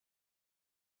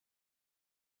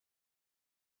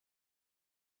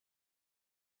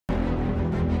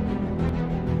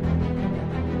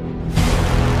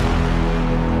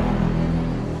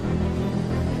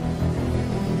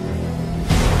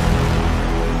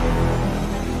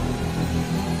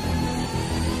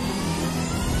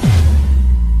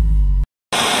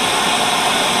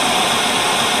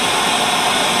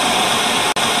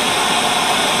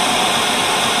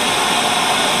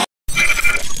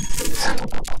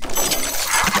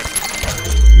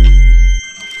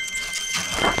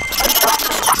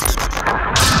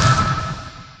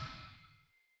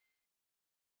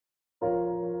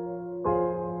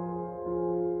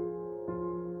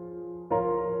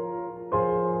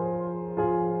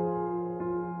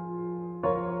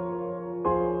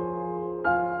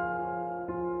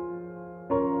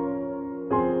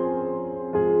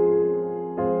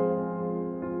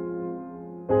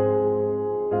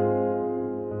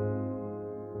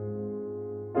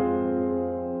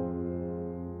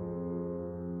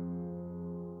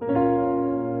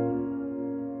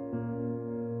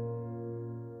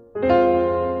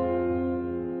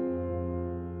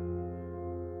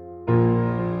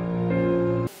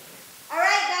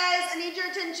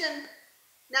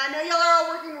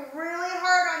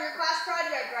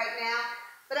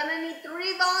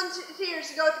volunteers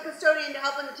to go with the custodian to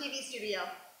help in the TV studio?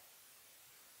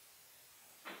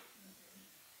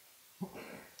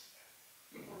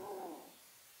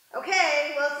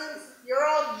 Okay, well, since you're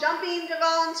all jumping to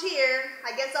volunteer,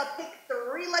 I guess I'll pick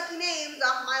 3 lucky names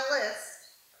off my list.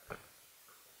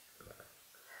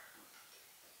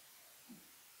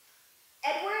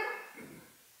 Edward,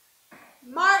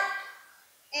 Marc,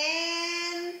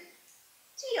 and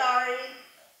Tiare.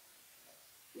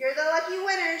 You're the lucky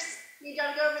winners. Need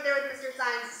y'all to go over there with Mr.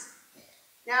 Saenz.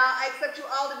 Now, I expect you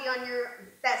all to be on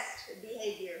your best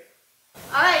behavior.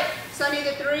 Alright, so I need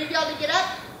the 3 of y'all to get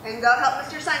up and go help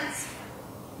Mr. Saenz.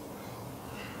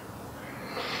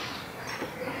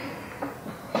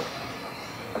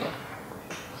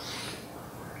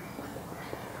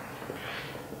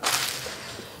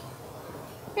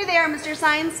 Here they are, Mr.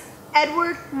 Saenz.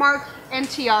 Edward, Marc, and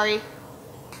Tiare.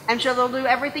 I'm sure they'll do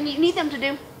everything you need them to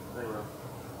do. They will.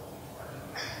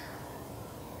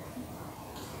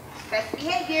 Best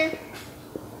behavior.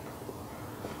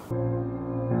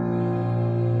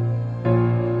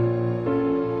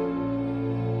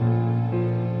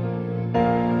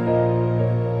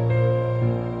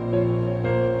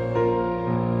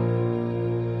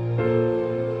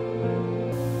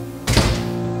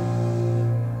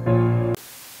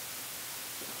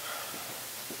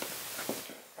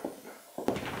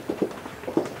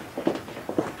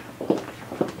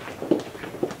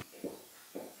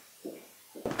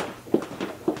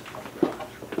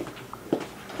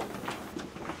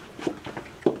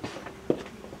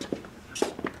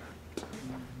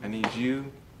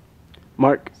 You,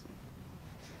 Marc,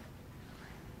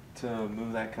 to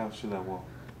move that couch to that wall.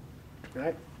 All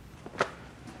right.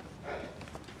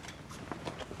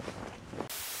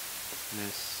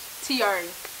 Miss Tiare.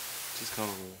 Just come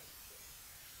over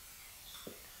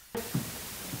here.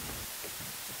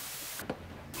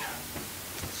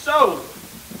 So,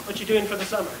 what you doing for the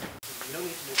summer? You don't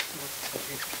need to do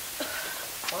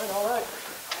Fine, all right.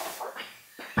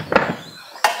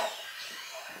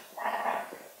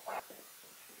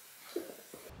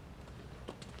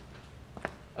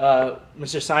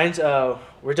 Mr. Saenz,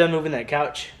 we're done moving that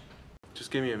couch.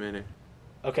 Just give me a minute.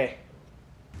 Okay.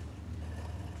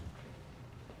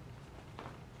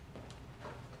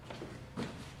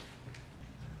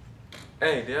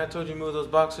 Hey, did I told you move those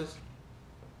boxes?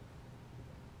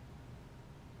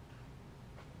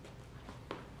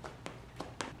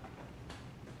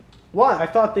 What? I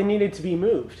thought they needed to be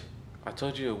moved. I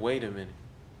told you to wait a minute.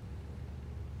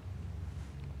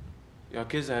 Y'all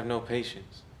kids have no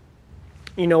patience.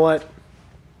 You know what?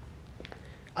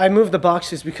 I moved the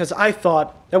boxes because I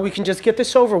thought that we can just get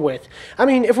this over with. I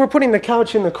mean, if we're putting the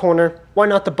couch in the corner, why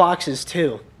not the boxes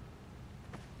too?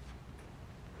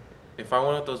 If I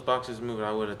wanted those boxes moved,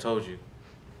 I would have told you.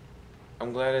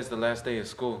 I'm glad it's the last day of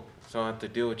school, so I don't have to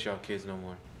deal with y'all kids no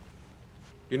more.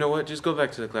 You know what? Just go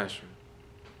back to the classroom.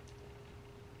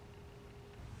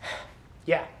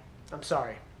 Yeah, I'm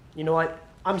sorry. You know what?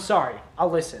 I'm sorry. I'll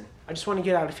listen. I just want to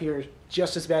get out of here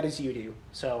just as bad as you do.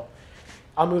 So,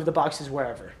 I'll move the boxes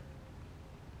wherever.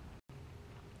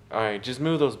 Alright, just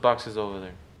move those boxes over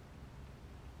there.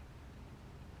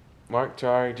 Marc,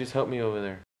 Tiare, just help me over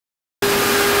there.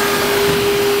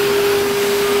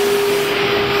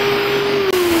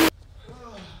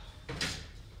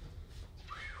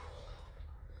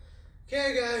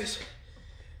 Okay, guys.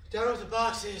 Down with the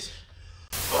boxes.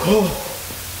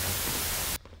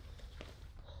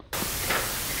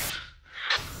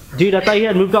 Dude, I thought you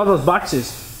had moved all those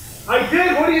boxes. I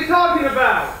did? What are you talking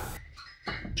about?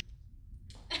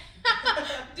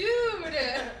 Dude!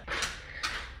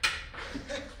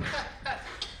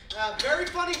 Very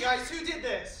funny, guys. Who did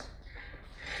this?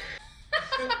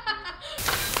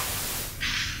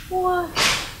 What?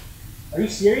 Are you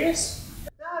serious?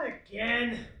 Not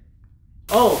again.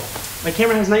 Oh, my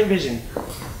camera has night vision. I'll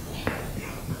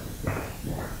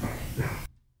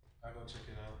go check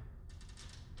it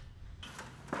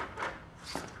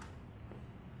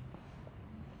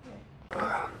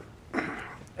out.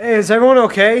 Hey, is everyone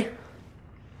okay?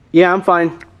 Yeah, I'm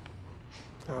fine.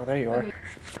 Oh, there you are.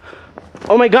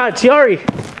 Oh my God, Tiare!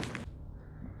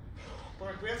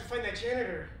 Marc, we have to find that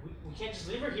janitor. We can't just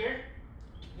leave her here.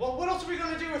 Well, what else are we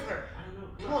gonna do with her? I don't know.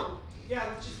 Come on. Yeah,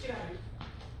 let's just get out of here.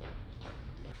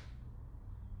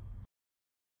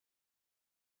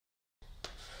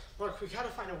 Marc, we gotta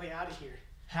find a way out of here.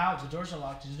 How? The doors are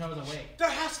locked. There's no other way. There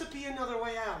has to be another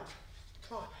way out.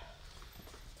 Come on.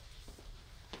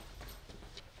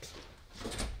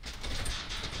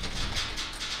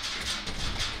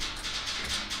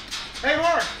 Hey,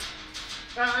 Marc!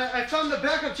 I found the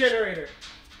backup generator.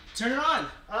 Turn it on.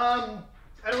 I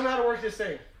don't know how to work this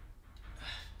thing.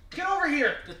 Get over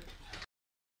here!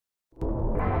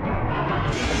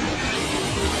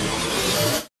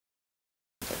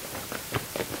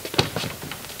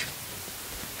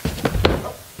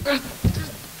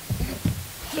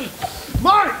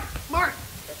 Marc! Marc!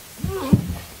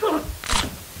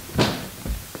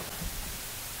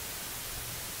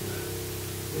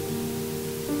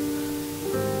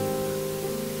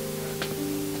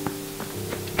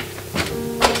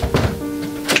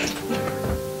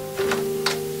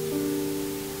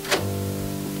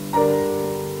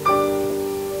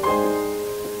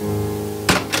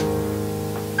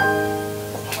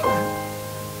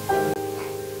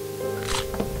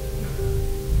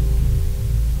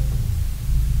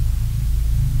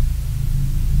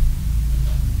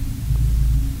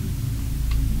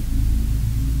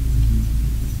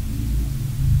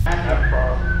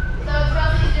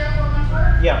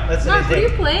 Yeah, that's Marc, what are you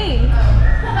playing?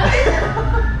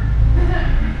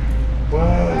 Whoa.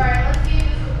 Alright, let's see if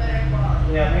this is better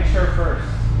quality. Yeah, make sure first.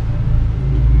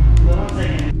 Hold on a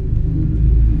second.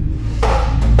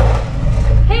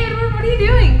 Hey Edward, what are you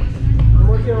doing? I'm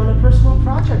working on a personal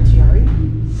project, Tiare.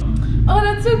 Oh,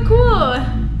 that's so cool.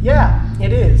 Yeah,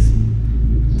 it is.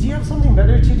 Do you have something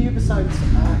better to do besides,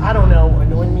 I don't know,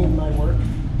 annoying me in my work?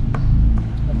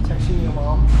 Like texting your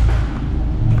mom?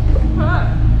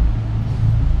 Huh.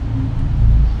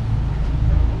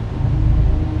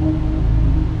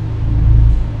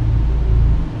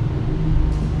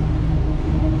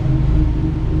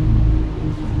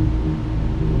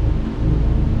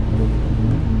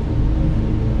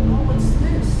 Oh, what's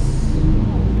this?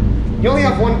 You only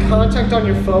have one contact on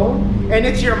your phone, and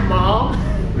it's your mom?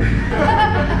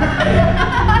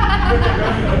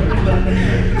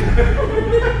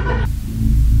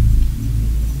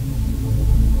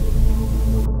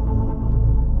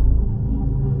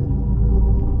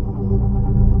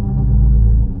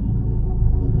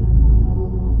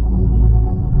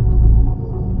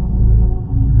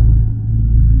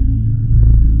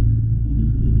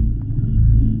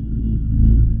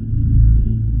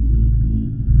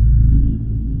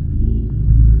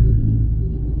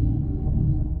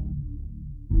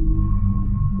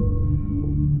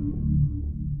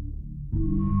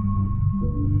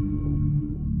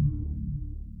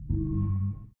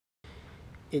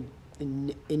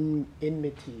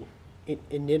 Enmity.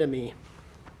 Enmity.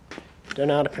 Don't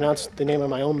know how to pronounce the name of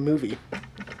my own movie.